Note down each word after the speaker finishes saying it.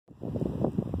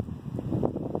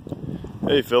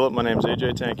Hey Philip, my name's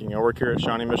AJ Tanking. I work here at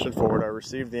Shawnee Mission Ford. I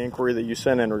received the inquiry that you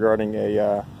sent in regarding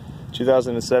a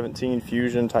 2017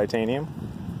 Fusion Titanium.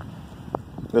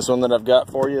 This one that I've got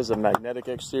for you is a magnetic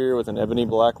exterior with an ebony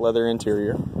black leather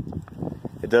interior.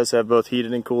 It does have both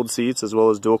heated and cooled seats as well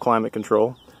as dual climate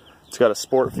control. It's got a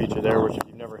sport feature there, which if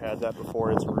you've never had that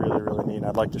before, it's really neat.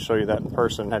 I'd like to show you that in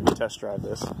person and have you test drive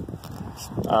this.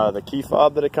 The key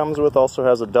fob that it comes with also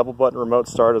has a double button remote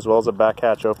start as well as a back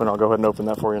hatch open. I'll go ahead and open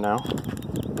that for you now.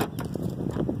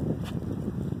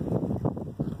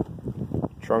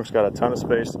 Trunk's got a ton of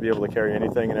space to be able to carry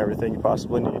anything and everything you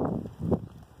possibly need.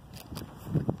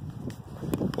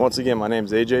 Once again, my name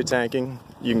is AJ Tanking.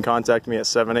 You can contact me at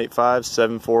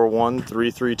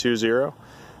 785-741-3320.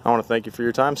 I want to thank you for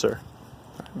your time, sir.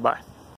 Bye.